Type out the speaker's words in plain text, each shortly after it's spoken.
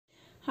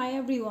Hi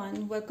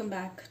everyone, welcome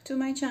back to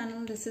my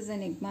channel. This is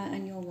Enigma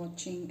and you're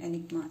watching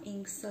Enigma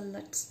Inc. So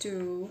let's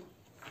do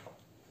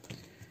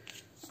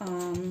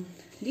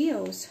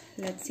Leos.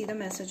 Let's see the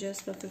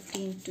messages for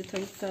 15th to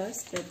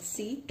 31st. Let's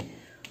see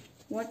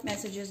what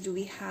messages do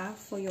we have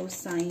for your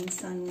sign,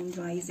 sun, moon,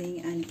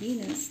 rising and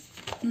Venus.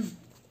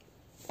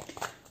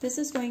 This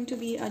is going to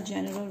be a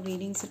general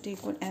reading, so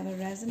take whatever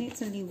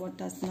resonates and leave what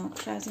does not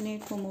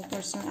resonate. For more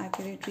personal,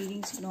 accurate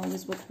readings, you can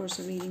always book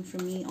personal reading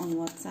from me on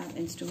WhatsApp,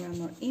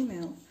 Instagram, or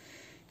email.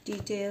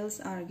 Details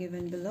are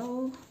given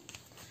below.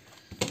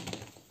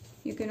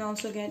 You can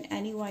also get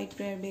any white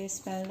prayer-based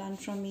spell done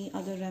from me.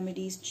 Other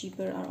remedies,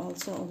 cheaper, are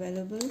also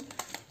available.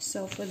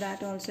 So for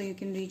that also, you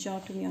can reach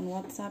out to me on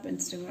WhatsApp,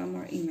 Instagram,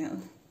 or email.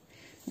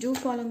 Do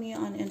follow me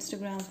on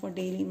Instagram for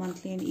daily,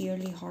 monthly and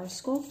yearly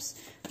horoscopes,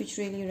 which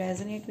really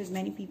resonate with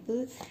many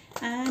people,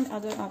 and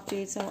other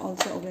updates are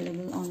also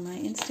available on my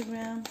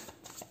Instagram.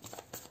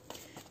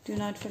 Do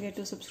not forget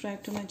to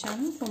subscribe to my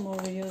channel for more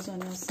videos on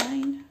your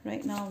sign.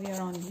 Right now we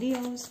are on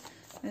Leos.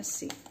 Let's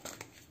see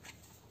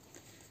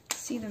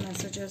the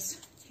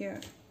messages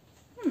here.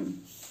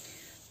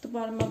 The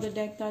bottom of the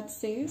deck that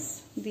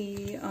says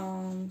the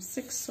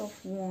Six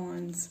of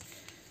Wands.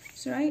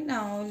 So right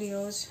now,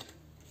 Leos,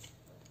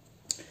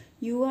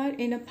 you are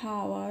in a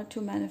power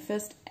to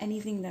manifest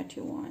anything that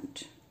you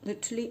want.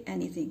 Literally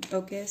anything.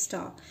 Okay,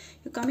 star.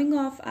 You're coming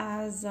off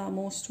as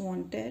most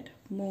wanted,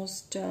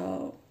 most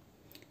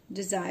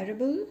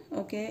desirable,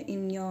 okay,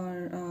 in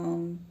your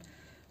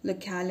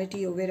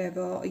locality or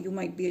wherever. You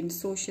might be in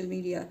social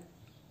media,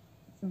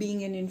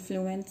 being an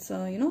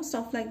influencer, you know,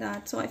 stuff like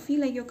that. So I feel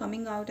like you're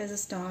coming out as a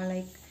star,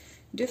 like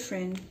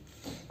different,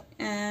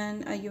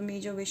 and your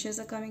major wishes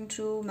are coming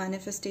true.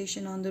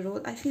 Manifestation on the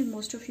road. I feel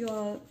most of you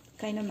are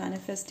kind of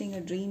manifesting a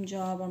dream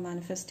job or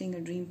manifesting a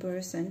dream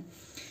person.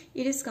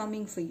 It is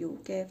coming for you,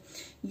 okay?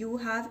 You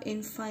have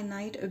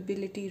infinite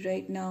ability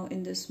right now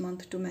in this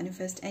month to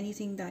manifest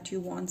anything that you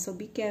want, so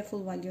be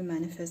careful while you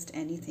manifest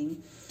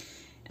anything.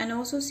 And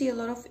also see a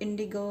lot of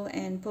indigo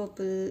and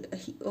purple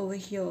over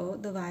here,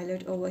 the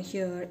violet over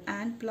here,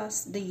 and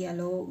plus the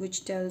yellow,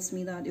 which tells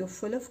me that you're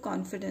full of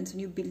confidence and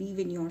you believe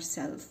in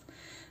yourself.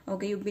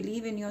 Okay, you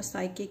believe in your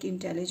psychic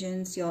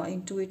intelligence, your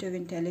intuitive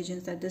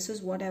intelligence, that this is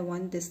what I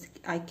want, this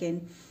I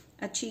can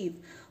achieve.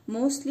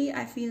 Mostly,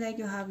 I feel like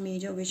you have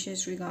major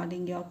wishes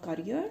regarding your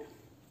career,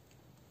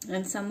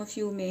 and some of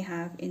you may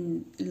have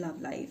in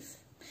love life.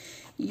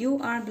 You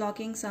are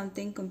blocking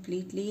something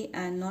completely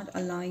and not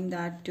allowing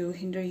that to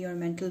hinder your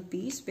mental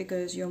peace,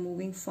 because you're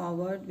moving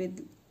forward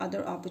with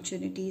other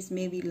opportunities,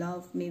 maybe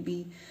love,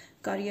 maybe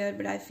career,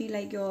 but I feel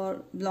like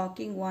you're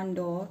blocking one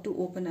door to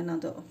open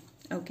another.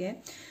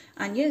 Okay,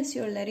 and yes,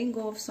 you're letting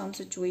go of some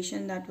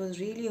situation that was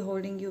really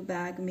holding you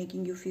back,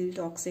 making you feel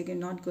toxic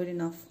and not good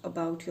enough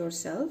about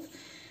yourself.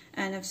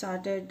 And I've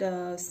started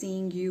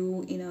seeing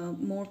you in a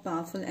more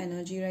powerful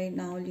energy right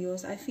now,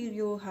 Leos. I feel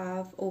you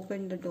have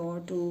opened the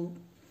door to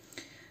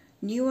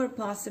newer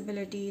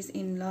possibilities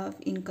in love,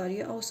 in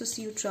career. I also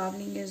see you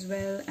traveling as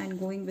well and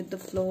going with the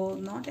flow,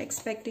 not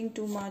expecting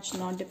too much,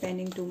 not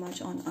depending too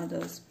much on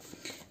others.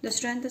 The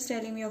strength is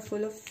telling me you're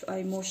full of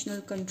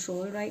emotional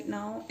control right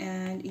now,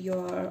 and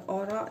your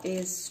aura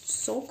is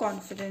so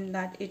confident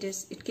that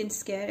it can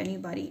scare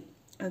anybody,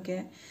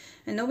 okay?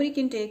 And nobody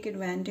can take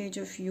advantage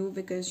of you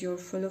because you're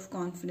full of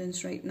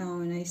confidence right now.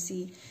 And I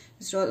see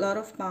there's a lot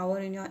of power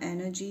in your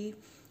energy.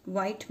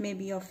 White may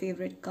be your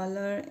favorite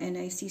color, and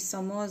I see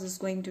summers is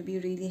going to be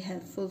really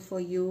helpful for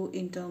you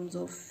in terms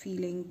of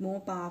feeling more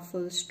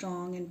powerful,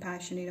 strong and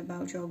passionate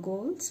about your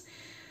goals.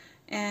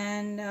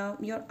 And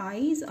your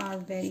eyes are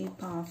very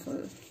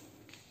powerful.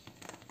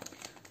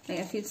 Like,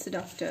 I feel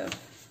seductive,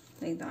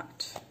 like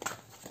that.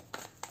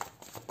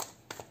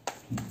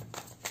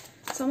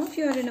 Some of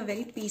you are in a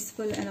very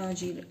peaceful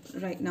energy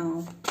right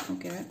now,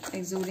 okay,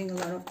 exuding a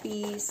lot of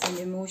peace and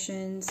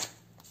emotions.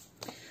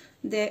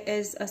 There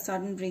is a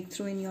sudden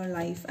breakthrough in your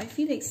life. I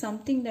feel like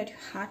something that you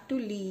had to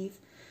leave,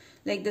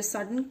 like the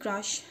sudden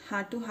crush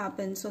had to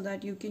happen so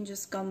that you can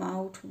just come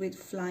out with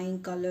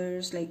flying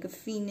colors like a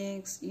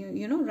phoenix,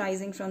 you know,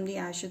 rising from the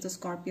ashes, the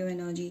Scorpio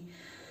energy.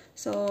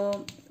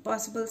 So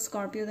possible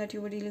Scorpio that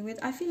you were dealing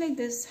with. I feel like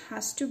this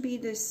has to be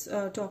this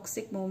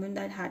toxic moment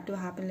that had to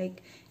happen,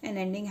 like an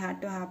ending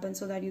had to happen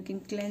so that you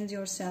can cleanse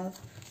yourself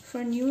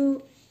for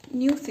new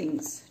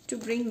things, to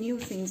bring new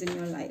things in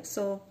your life.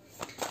 So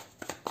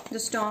the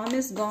storm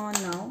is gone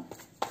now.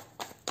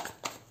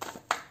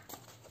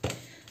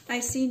 I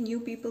see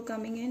new people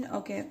coming in.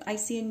 Okay, I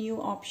see a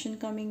new option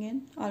coming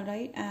in. All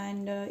right,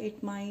 and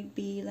it might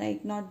be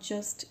like not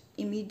just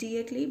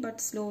immediately, but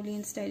slowly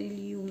and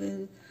steadily you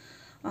will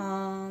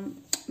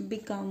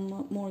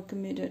become more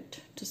committed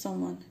to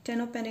someone. Ten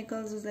of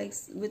Pentacles is like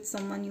with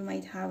someone you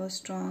might have a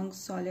strong,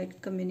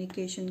 solid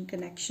communication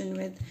connection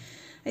with.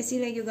 I see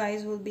like you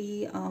guys will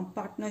be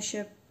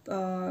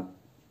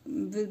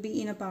will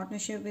be in a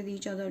partnership with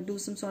each other, do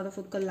some sort of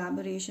a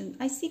collaboration.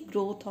 I see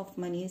growth of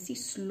money. I see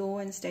slow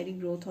and steady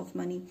growth of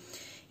money.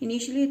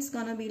 Initially it's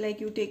gonna be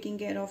like you taking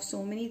care of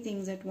so many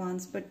things at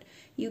once, but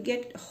you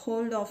get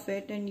hold of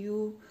it and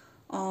you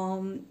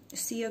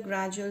see a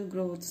gradual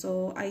growth.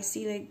 So I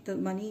see like the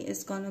money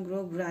is gonna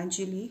grow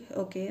gradually,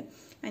 okay,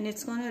 and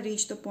it's gonna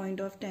reach the point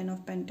of 10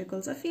 of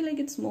Pentacles. I feel like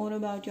it's more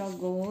about your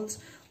goals.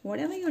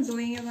 Whatever you're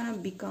doing, you're gonna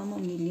become a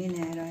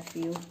millionaire. I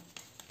feel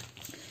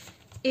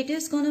it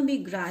is gonna be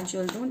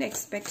gradual. Don't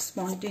expect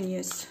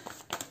spontaneous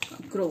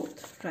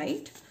growth,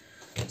 right?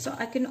 So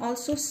I can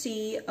also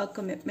see a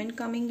commitment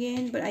coming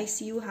in, but I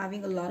see you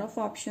having a lot of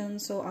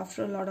options. So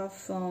after a lot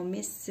of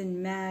miss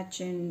and match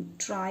and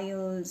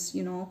trials,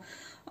 you know,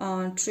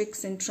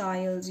 tricks and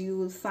trials, you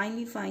will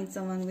finally find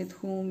someone with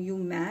whom you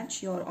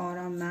match, your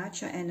aura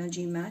match, your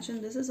energy match,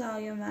 and this is how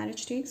your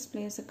marriage takes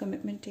place, a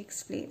commitment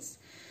takes place.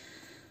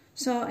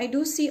 So I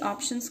do see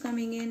options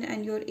coming in,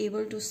 and you're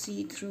able to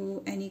see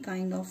through any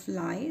kind of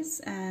lies,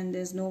 and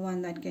there's no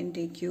one that can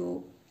take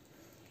you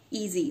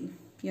easy.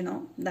 You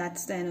know,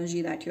 that's the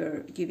energy that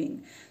you're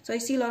giving. So I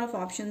see a lot of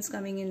options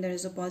coming in. There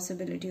is a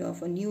possibility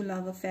of a new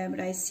love affair,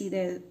 but I see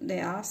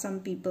there are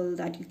some people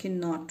that you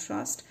cannot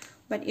trust,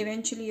 but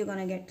eventually you're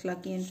gonna get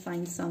lucky and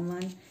find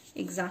someone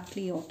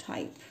exactly your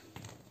type.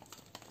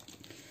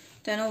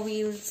 Ten of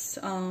Wheels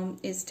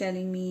is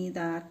telling me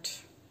that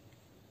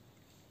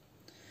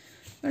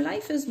your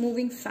life is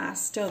moving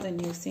faster than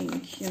you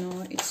think. You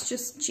know, it's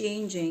just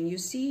changing. You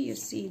see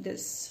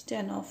this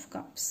 10 of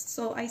Cups.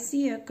 So I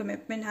see a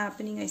commitment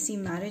happening. I see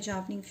marriage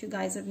happening. If you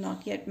guys have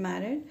not yet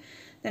married,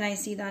 then I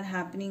see that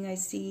happening. I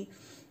see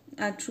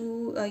a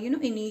true, you know,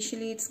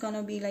 initially it's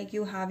gonna be like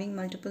you having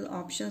multiple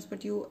options,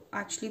 but you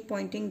actually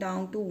pointing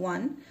down to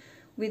one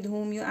with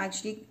whom you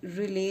actually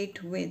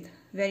relate with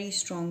very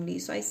strongly.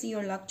 So I see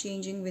your luck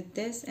changing with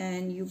this,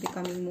 and you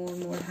becoming more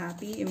and more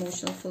happy,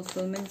 emotional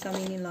fulfillment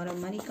coming in, a lot of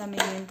money coming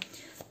in,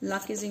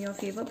 luck is in your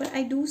favor. But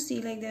I do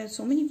see like there are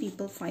so many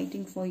people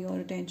fighting for your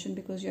attention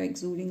because you're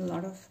exuding a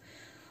lot of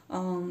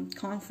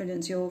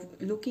confidence. You're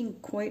looking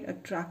quite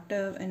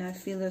attractive, and I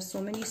feel there's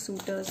so many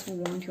suitors who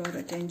want your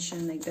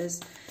attention. Like there's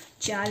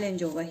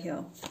challenge over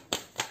here.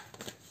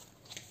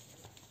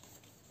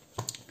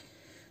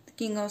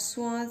 King of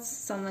Swords,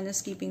 someone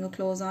is keeping a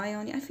close eye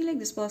on you. I feel like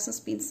this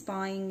person's been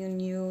spying on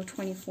you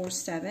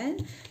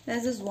 24/7.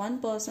 There's this one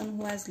person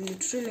who has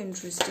literal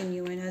interest in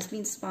you and has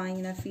been spying,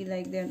 and I feel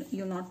like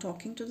you're not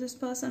talking to this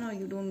person, or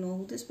you don't know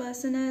who this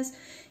person is.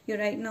 You're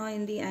right now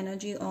in the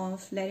energy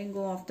of letting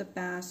go of the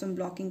past and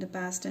blocking the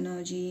past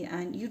energy,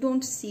 and you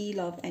don't see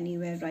love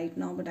anywhere right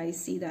now, but I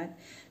see that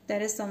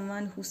there is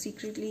someone who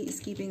secretly is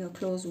keeping a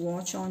close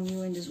watch on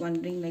you and is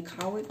wondering like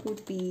how it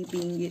would be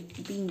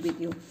being with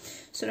you.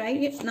 So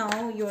right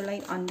now you're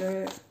like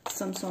under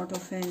some sort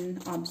of an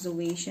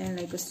observation,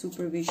 like a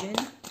supervision.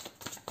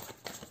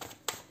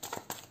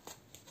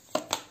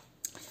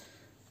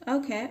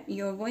 Okay,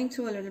 you're going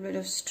through a little bit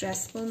of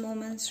stressful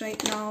moments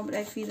right now, but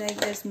I feel like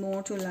there's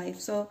more to life.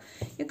 So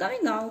you're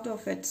coming out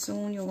of it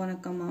soon. You're going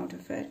to come out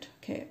of it.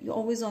 Okay, you're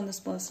always on this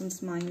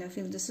person's mind. I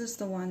feel this is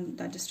the one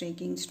that is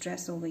taking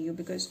stress over you,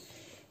 because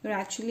you're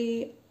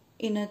actually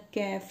in a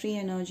carefree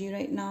energy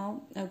right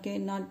now. Okay,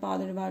 not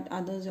bothered about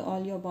others.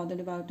 All you're bothered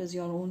about is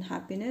your own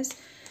happiness,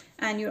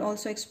 and you're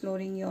also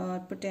exploring your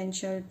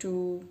potential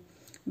to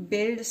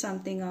build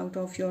something out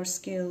of your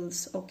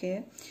skills.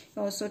 Okay,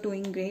 you're also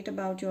doing great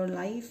about your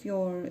life.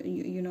 You're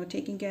you know,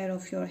 taking care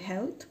of your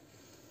health.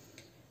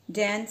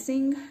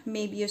 Dancing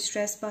may be a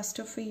stress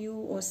buster for you,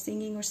 or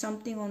singing or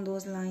something on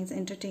those lines.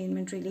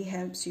 Entertainment really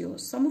helps you.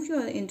 Some of you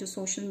are into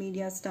social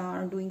media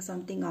star, doing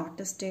something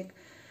artistic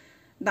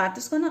that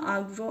is going to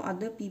outgrow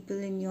other people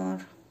in your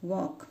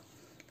work.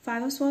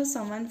 Five of Swords,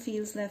 someone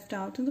feels left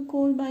out in the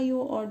cold by you,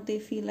 or they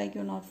feel like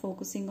you're not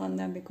focusing on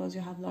them because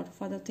you have a lot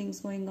of other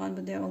things going on,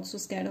 but they're also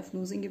scared of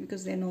losing you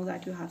because they know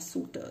that you have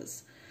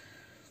suitors.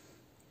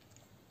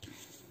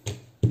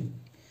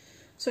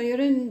 So you're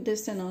in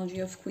this energy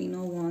of Queen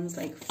of Wands,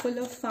 like full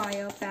of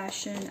fire,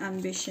 passion,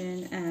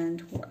 ambition,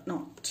 and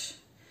whatnot.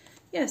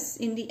 Yes,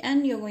 in the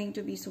end, you're going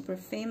to be super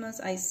famous.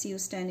 I see you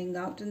standing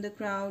out in the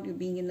crowd. You're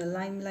being in the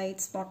limelight,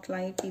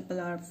 spotlight. People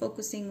are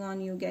focusing on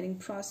you, getting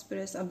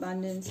prosperous,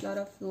 abundance. A lot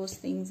of those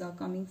things are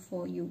coming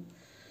for you.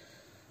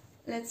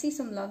 Let's see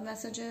some love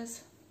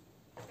messages.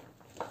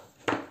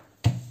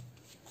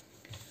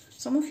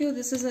 Some of you,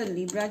 this is a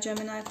Libra,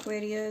 Gemini,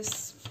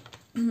 Aquarius,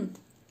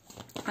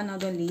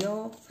 another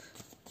Leo,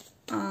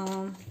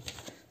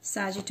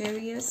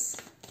 Sagittarius,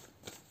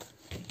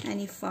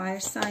 any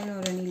fire sign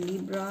or any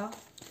Libra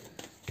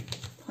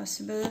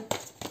possible.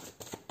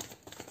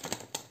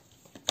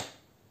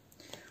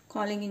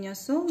 Calling in your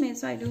soulmate.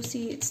 So I do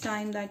see it's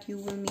time that you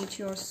will meet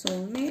your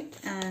soulmate,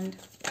 and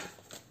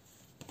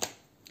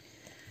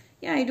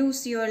yeah, I do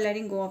see you're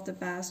letting go of the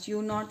past.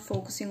 You're not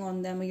focusing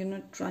on them, or you're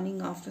not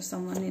running after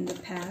someone in the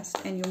past,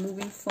 and you're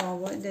moving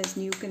forward. There's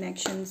new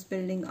connections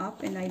building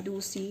up, and I do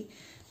see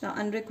the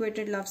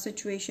unrequited love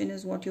situation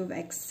is what you've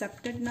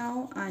accepted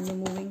now, and you're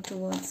moving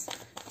towards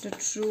the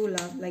true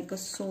love, like a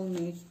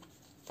soulmate.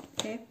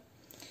 Okay,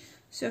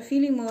 so you're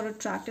feeling more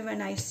attractive,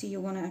 and I see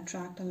you're going to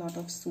attract a lot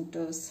of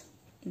suitors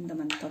in the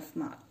month of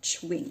March.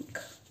 Wink.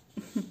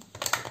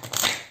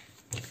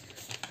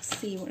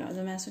 See what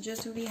other messages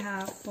do we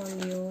have for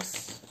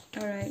Leos.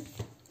 All right,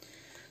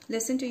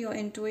 Listen to your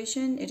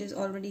intuition. It is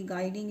already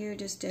guiding you.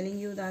 It is telling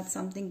you that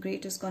something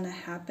great is going to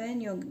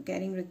happen. You're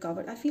getting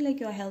recovered. I feel like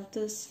your health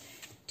is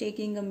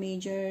taking a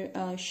major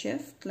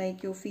shift,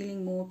 like you're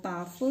feeling more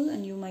powerful,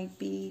 and you might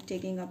be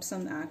taking up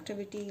some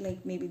activity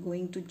like maybe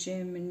going to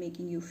gym and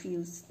making you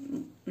feel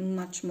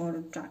much more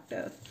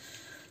attractive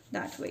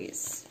that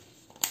ways.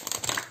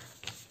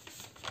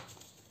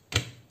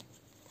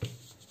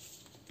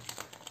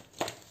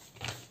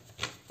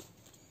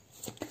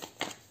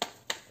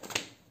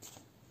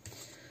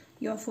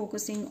 You're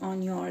focusing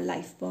on your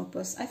life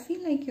purpose. I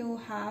feel like you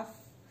have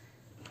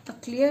a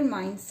clear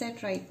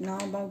mindset right now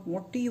about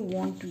what do you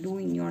want to do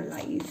in your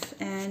life,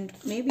 and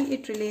maybe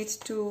it relates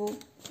to,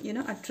 you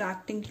know,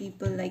 attracting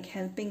people, like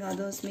helping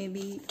others,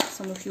 maybe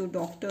some of you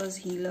doctors,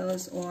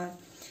 healers, or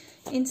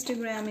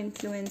Instagram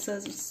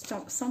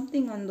influencers,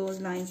 something on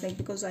those lines, like,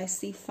 because I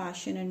see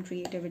fashion and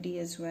creativity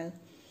as well.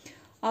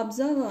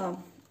 Observe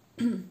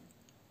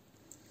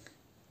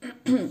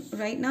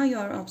right now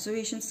your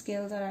observation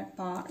skills are at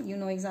par. You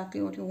know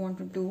exactly what you want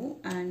to do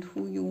and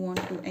who you want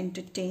to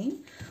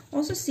entertain.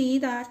 Also see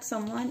that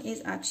someone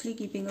is actually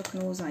keeping a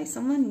close eye.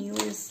 Someone new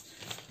is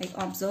like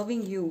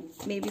observing you.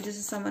 Maybe this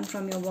is someone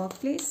from your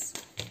workplace.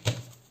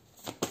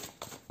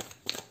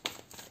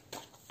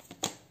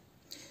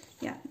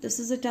 Yeah, this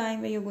is a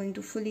time where you're going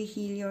to fully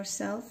heal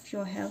yourself,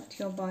 your health,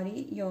 your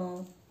body,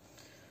 your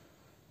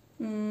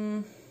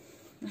I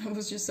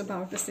was just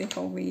about to say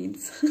your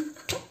veins.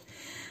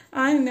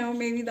 I know,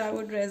 maybe that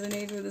would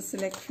resonate with a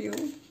select few.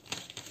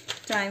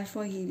 Time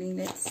for healing.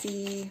 Let's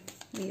see,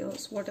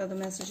 Leos, what other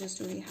messages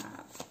do we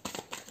have?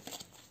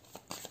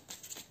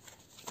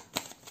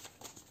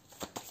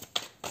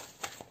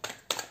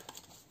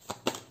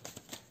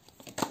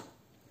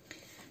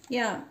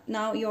 Yeah,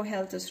 now your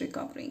health is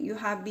recovering. You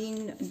have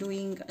been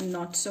doing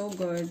not so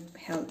good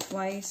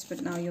health-wise, but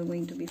now you're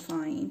going to be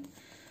fine.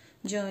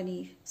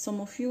 Journey. Some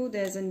of you,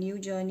 there's a new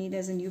journey,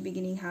 there's a new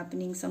beginning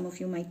happening. Some of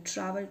you might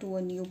travel to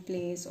a new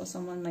place, or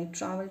someone might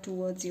travel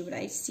towards you, but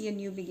I see a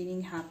new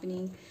beginning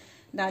happening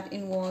that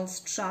involves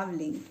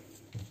traveling.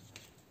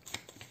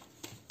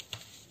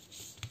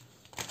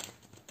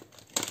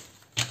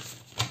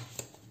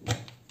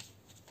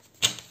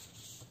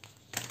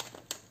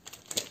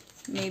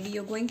 Maybe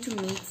you're going to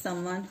meet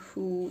someone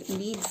who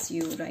needs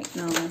you right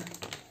now.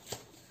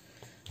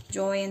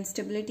 Joy and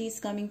stability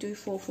is coming to you.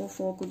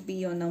 444 could be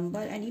your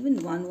number, and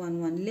even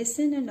 111.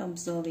 Listen and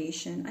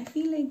observation. I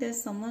feel like there's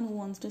someone who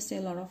wants to say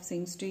a lot of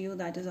things to you,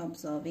 that is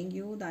observing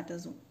you, that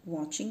is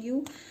watching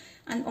you,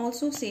 and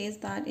also says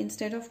that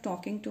instead of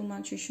talking too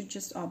much, you should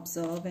just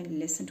observe and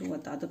listen to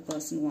what the other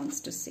person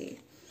wants to say.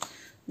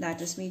 That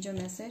is major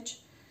message.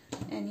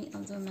 Any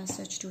other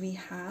message do we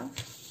have?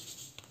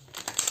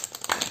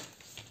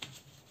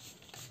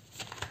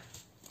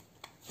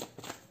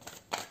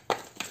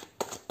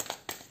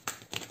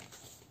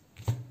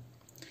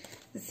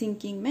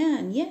 Thinking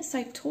man. Yes,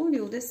 I told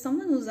you, there's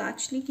someone who's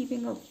actually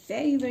keeping a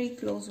very, very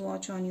close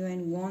watch on you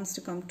and wants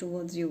to come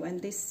towards you,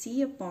 and they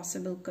see a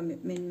possible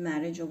commitment,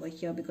 marriage over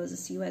here, because they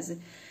see you as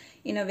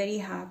in a very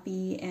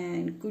happy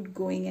and good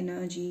going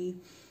energy,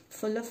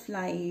 full of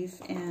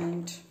life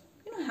and,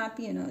 you know,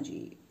 happy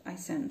energy, I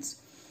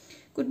sense.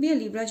 Could be a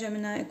Libra,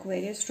 Gemini,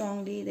 Aquarius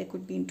strongly. They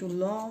could be into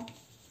law,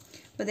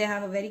 but they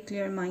have a very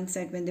clear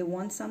mindset. When they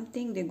want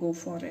something, they go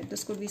for it.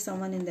 This could be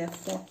someone in their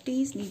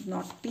 40s, need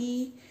not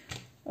be,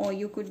 or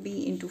you could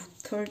be into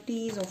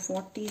 30s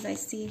or 40s, I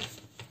see.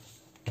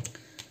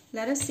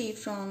 Let us see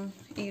from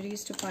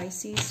Aries to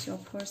Pisces, your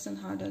person.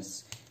 How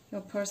does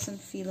your person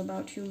feel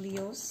about you,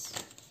 Leos?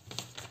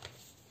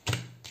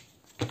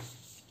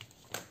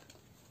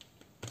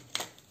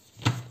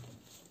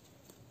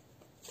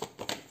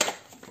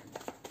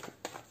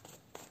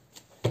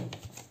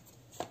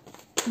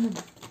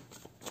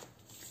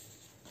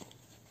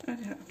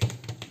 Okay,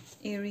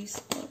 Aries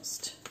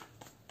first.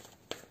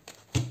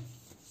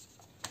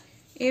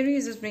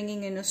 Aries is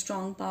bringing in a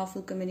strong,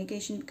 powerful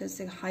communication because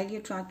they're highly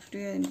attracted to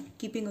you and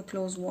keeping a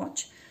close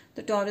watch.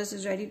 The Taurus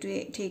is ready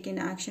to take in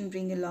action,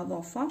 bring a love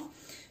offer.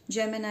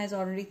 Gemini is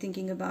already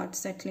thinking about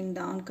settling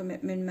down,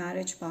 commitment,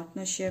 marriage,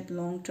 partnership,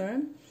 long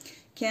term.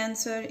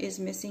 Cancer is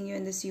missing you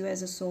and they see you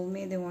as a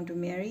soulmate. They want to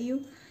marry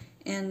you.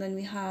 And then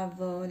we have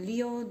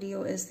Leo.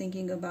 Leo is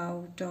thinking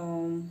about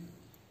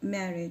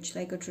marriage,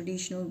 like a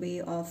traditional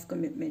way of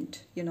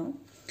commitment, you know.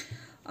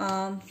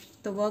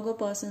 The Virgo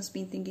person has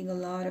been thinking a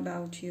lot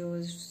about you,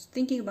 is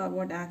thinking about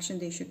what action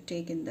they should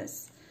take in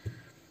this.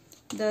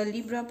 The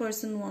Libra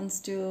person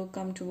wants to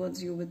come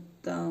towards you with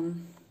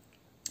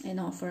an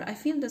offer. I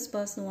feel this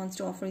person wants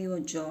to offer you a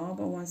job,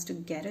 or wants to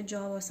get a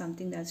job, or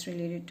something that's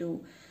related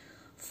to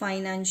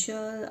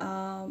financial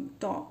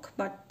talk,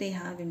 but they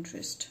have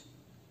interest.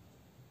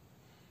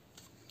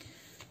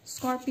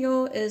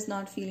 Scorpio is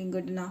not feeling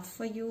good enough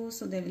for you,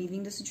 so they're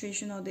leaving the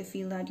situation, or they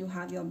feel that you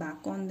have your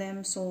back on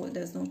them, so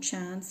there's no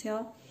chance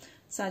here.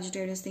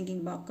 Sagittarius thinking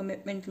about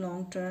commitment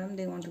long term.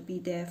 They want to be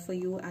there for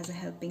you as a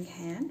helping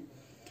hand.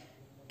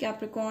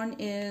 Capricorn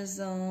is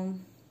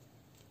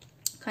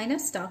kind of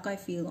stuck, I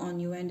feel,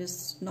 on you, and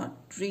is not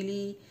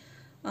really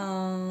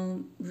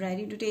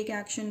ready to take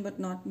action but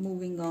not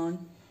moving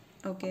on.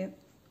 Okay.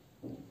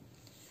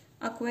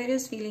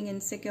 Aquarius feeling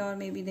insecure,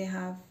 maybe they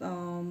have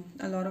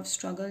a lot of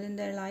struggle in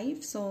their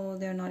life, so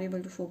they're not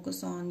able to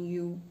focus on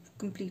you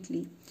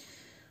completely.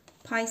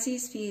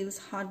 Pisces feels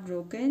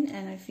heartbroken,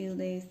 and I feel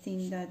they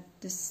think that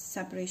this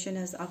separation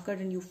has occurred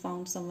and you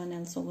found someone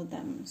else over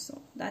them.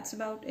 So that's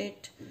about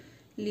it,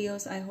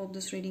 Leos. I hope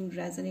this reading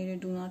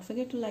resonated. Do not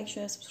forget to like,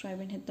 share, subscribe,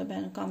 and hit the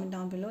bell. Comment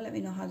down below. Let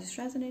me know how this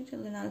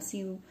resonated. Then I'll see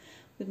you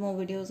with more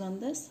videos on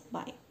this.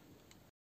 Bye.